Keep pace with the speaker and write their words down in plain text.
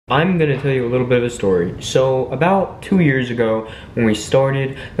I'm gonna tell you a little bit of a story. So about 2 years ago, when we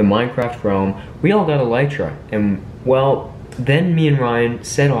started the Minecraft realm, we all got Elytra, and well, then me and Ryan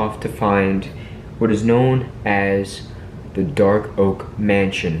set off to find what is known as the Dark Oak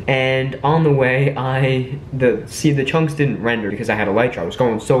Mansion. And on the way, the chunks didn't render because I had Elytra. I was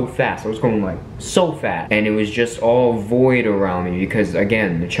going so fast. I was going like so fast, and it was just all void around me because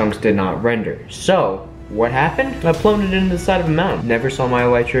again, the chunks did not render. So what happened? I plummeted into the side of a mountain. Never saw my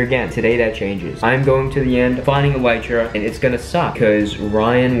Elytra again. Today that changes. I'm going to the end, finding Elytra, and it's gonna suck because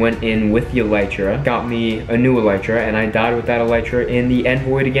Ryan went in with the Elytra, got me a new Elytra, and I died with that Elytra in the end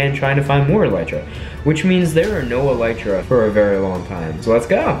void again, trying to find more Elytra. Which means there are no Elytra for a very long time. So let's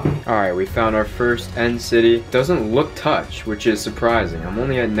go. Alright, we found our first end city. Doesn't look touch, which is surprising. I'm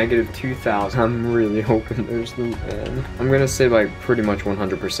only at -2,000. I'm really hoping there's no end. I'm gonna say like pretty much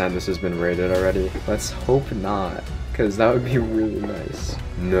 100% this has been raided already. Let's hope not, because that would be really nice.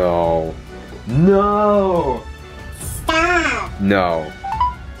 No. No! Stop! No.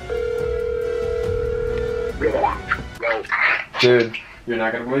 Dude, you're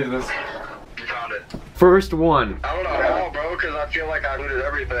not gonna believe this. First one. I don't know how, bro, because I feel like I looted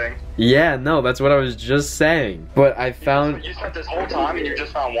everything. Yeah, no, that's what I was just saying. But I found... You spent this whole time and you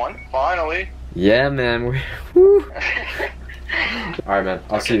just found one? Finally. Yeah, man. Woo. Alright, man.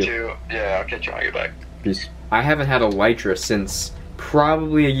 I'll see you. Yeah, I'll catch you when I get back. Peace. I haven't had Elytra since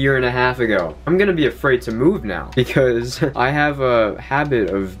probably 1.5 years ago. I'm gonna be afraid to move now because I have a habit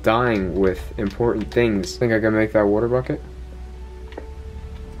of dying with important things. Think I can make that water bucket?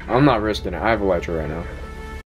 I'm not risking it. I have Elytra right now.